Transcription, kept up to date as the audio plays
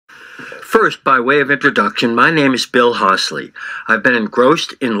First, by way of introduction, my name is Bill Hossley. I've been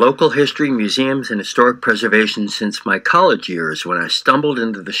engrossed in local history, museums, and historic preservation since my college years when I stumbled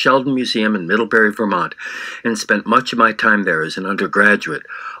into the Sheldon Museum in Middlebury, Vermont, and spent much of my time there as an undergraduate,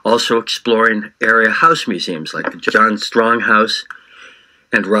 also exploring area house museums like the John Strong House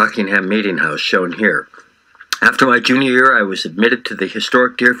and Rockingham Meeting House, shown here. After my junior year, I was admitted to the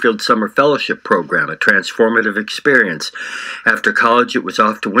historic Deerfield Summer Fellowship Program, a transformative experience. After college, it was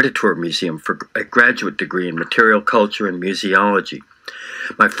off to Winterthur Museum for a graduate degree in material culture and museology.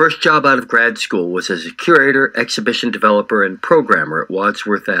 My first job out of grad school was as a curator, exhibition developer, and programmer at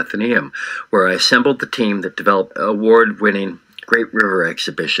Wadsworth Atheneum, where I assembled the team that developed award-winning Great River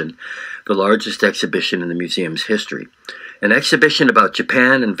Exhibition, the largest exhibition in the museum's history. An exhibition about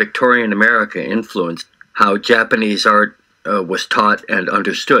Japan and Victorian America influenced how Japanese art was taught and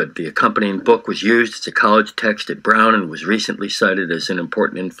understood. The accompanying book was used as a college text at Brown and was recently cited as an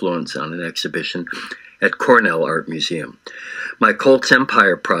important influence on an exhibition at Cornell Art Museum. My Colts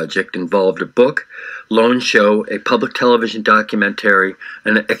Empire project involved a book, loan show, a public television documentary,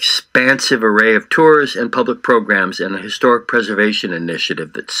 an expansive array of tours and public programs, and a historic preservation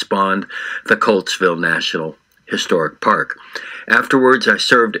initiative that spawned the Coltsville National Historic Park. Afterwards, I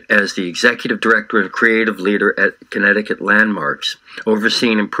served as the executive director and creative leader at Connecticut Landmarks,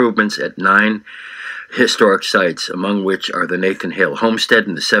 overseeing improvements at 9 historic sites, among which are the Nathan Hale Homestead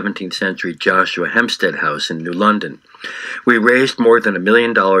and the 17th century Joshua Hempstead House in New London. We raised more than $1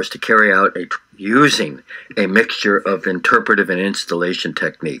 million to carry out using a mixture of interpretive and installation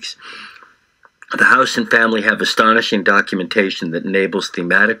techniques. The house and family have astonishing documentation that enables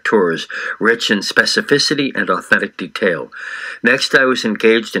thematic tours rich in specificity and authentic detail. Next, I was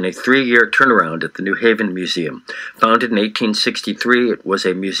engaged in a 3-year turnaround at the New Haven Museum. Founded in 1863, it was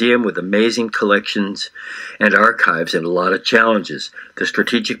a museum with amazing collections and archives and a lot of challenges. The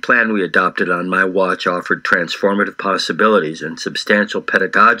strategic plan we adopted on my watch offered transformative possibilities and substantial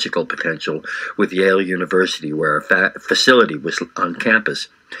pedagogical potential with Yale University, where our facility was on campus.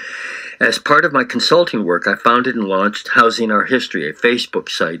 As part of my consulting work, I founded and launched Housing Our History, a Facebook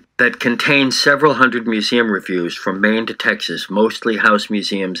site that contains several hundred museum reviews from Maine to Texas, mostly house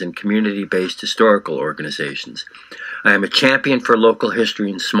museums and community-based historical organizations. I am a champion for local history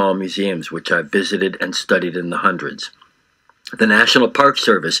and small museums, which I've visited and studied in the hundreds. The National Park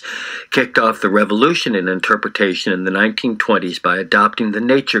Service kicked off the revolution in interpretation in the 1920s by adopting the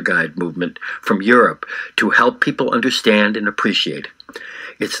nature guide movement from Europe to help people understand and appreciate.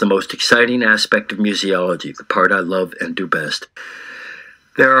 It's the most exciting aspect of museology, the part I love and do best.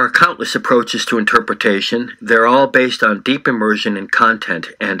 There are countless approaches to interpretation. They're all based on deep immersion in content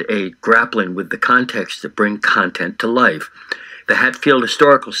and a grappling with the context that bring content to life. The Hatfield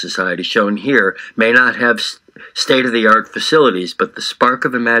Historical Society, shown here, may not have state-of-the-art facilities, but the spark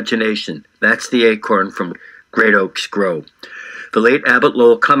of imagination, that's the acorn from great oaks grow. The late Abbott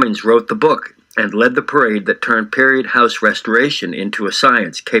Lowell Cummings wrote the book and led the parade that turned period house restoration into a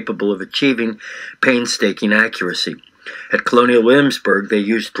science capable of achieving painstaking accuracy. At Colonial Williamsburg, they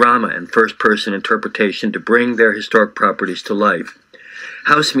used drama and first-person interpretation to bring their historic properties to life.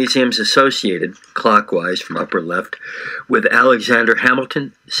 House museums associated, clockwise from upper left, with Alexander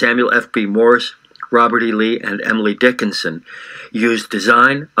Hamilton, Samuel F.B. Morse, Robert E. Lee, and Emily Dickinson used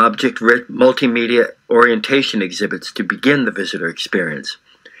design, object-rich, multimedia orientation exhibits to begin the visitor experience.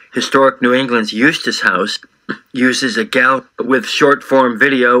 Historic New England's Eustis House uses a gallery with short-form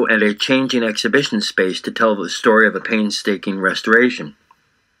video and a changing exhibition space to tell the story of a painstaking restoration.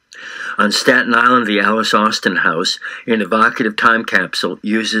 On Staten Island, the Alice Austin House, an evocative time capsule,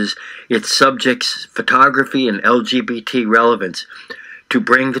 uses its subjects' photography and LGBT relevance to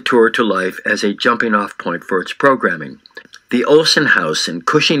bring the tour to life as a jumping-off point for its programming. The Olson House in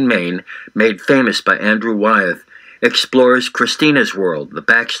Cushing, Maine, made famous by Andrew Wyeth, explores Christina's world, the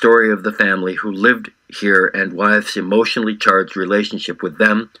backstory of the family who lived here and Wyeth's emotionally charged relationship with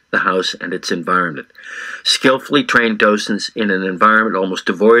them, the house, and its environment. Skillfully trained docents in an environment almost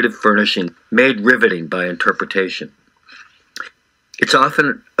devoid of furnishing, made riveting by interpretation. It's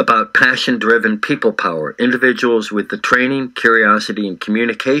often about passion-driven people power, individuals with the training, curiosity, and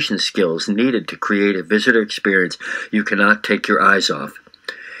communication skills needed to create a visitor experience you cannot take your eyes off.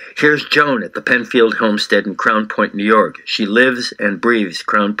 Here's Joan at the Penfield Homestead in Crown Point, New York. She lives and breathes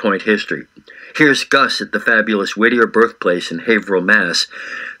Crown Point history. Here's Gus at the fabulous Whittier birthplace in Haverhill, Mass.,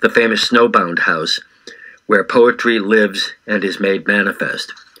 the famous Snowbound House, where poetry lives and is made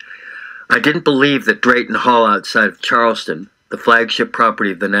manifest. I didn't believe that Drayton Hall outside of Charleston, the flagship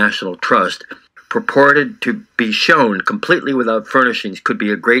property of the National Trust, purported to be shown completely without furnishings could be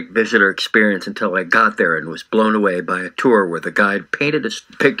a great visitor experience until I got there and was blown away by a tour where the guide painted a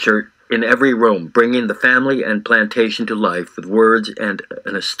picture in every room, bringing the family and plantation to life with words and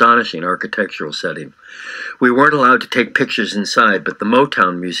an astonishing architectural setting. We weren't allowed to take pictures inside, but the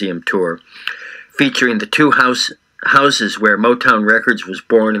Motown Museum tour, featuring the two houses where Motown Records was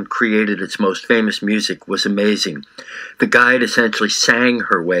born and created its most famous music, was amazing. The guide essentially sang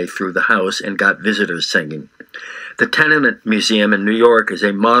her way through the house and got visitors singing. The Tenement Museum in New York is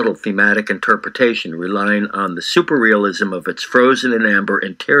a model thematic interpretation relying on the superrealism of its frozen in amber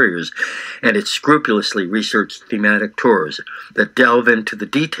interiors and its scrupulously researched thematic tours that delve into the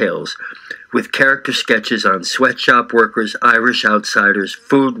details with character sketches on sweatshop workers, Irish outsiders,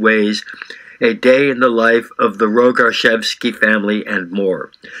 foodways, a day in the life of the Rogarshevsky family, and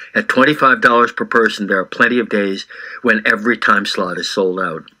more. At $25 per person, there are plenty of days when every time slot is sold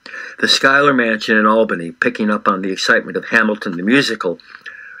out. The Schuyler Mansion in Albany, picking up on the excitement of Hamilton the musical,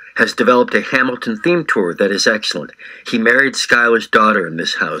 has developed a Hamilton theme tour that is excellent. He married Schuyler's daughter in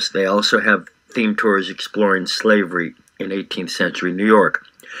this house. They also have theme tours exploring slavery in 18th century New York.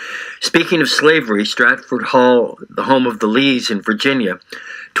 Speaking of slavery, Stratford Hall, the home of the Lees in Virginia,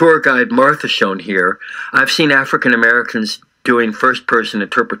 tour guide Martha shown here. I've seen African Americans doing first-person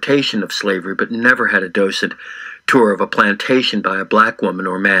interpretation of slavery, but never had a docent tour of a plantation by a black woman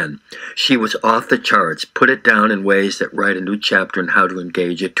or man. She was off the charts, put it down in ways that write a new chapter in how to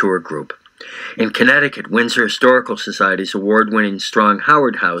engage a tour group. In Connecticut, Windsor Historical Society's award-winning Strong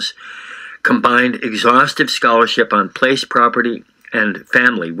Howard House combined exhaustive scholarship on place, property, and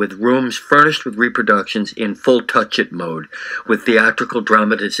family with rooms furnished with reproductions in full touch-it mode with theatrical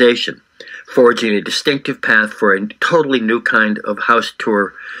dramatization, forging a distinctive path for a totally new kind of house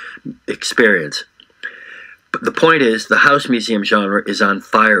tour experience. But the point is, the house museum genre is on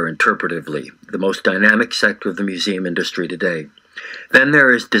fire interpretively, the most dynamic sector of the museum industry today. Then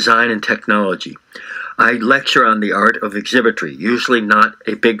there is design and technology. I lecture on the art of exhibitry, usually not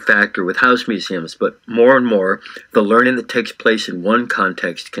a big factor with house museums, but more and more, the learning that takes place in one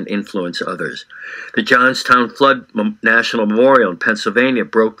context can influence others. The Johnstown Flood National Memorial in Pennsylvania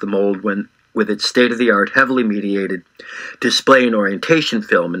broke the mold with its state-of-the-art, heavily mediated display and orientation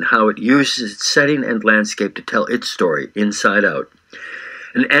film and how it uses its setting and landscape to tell its story, inside out.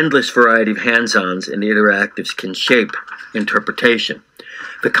 An endless variety of hands-ons and interactives can shape interpretation.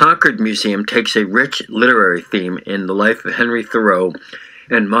 The Concord Museum takes a rich literary theme in the life of Henry Thoreau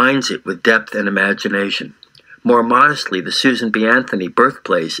and mines it with depth and imagination. More modestly, the Susan B. Anthony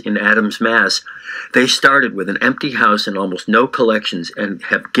birthplace in Adams, Mass., they started with an empty house and almost no collections and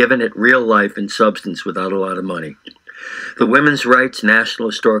have given it real life and substance without a lot of money. The Women's Rights National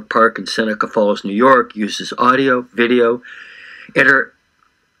Historic Park in Seneca Falls, New York uses audio, video,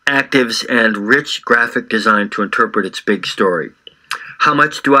 interactives, and rich graphic design to interpret its big story. How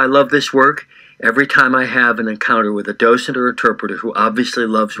much do I love this work? Every time I have an encounter with a docent or interpreter who obviously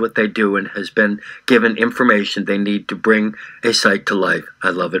loves what they do and has been given information they need to bring a site to life,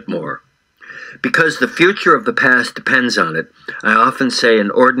 I love it more. Because the future of the past depends on it, I often say an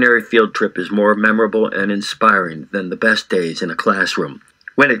ordinary field trip is more memorable and inspiring than the best days in a classroom.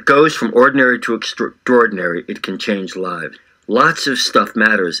 When it goes from ordinary to extraordinary, it can change lives. Lots of stuff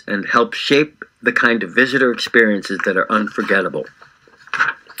matters and helps shape the kind of visitor experiences that are unforgettable.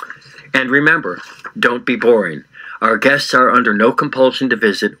 And remember, don't be boring. Our guests are under no compulsion to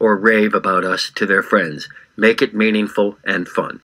visit or rave about us to their friends. Make it meaningful and fun.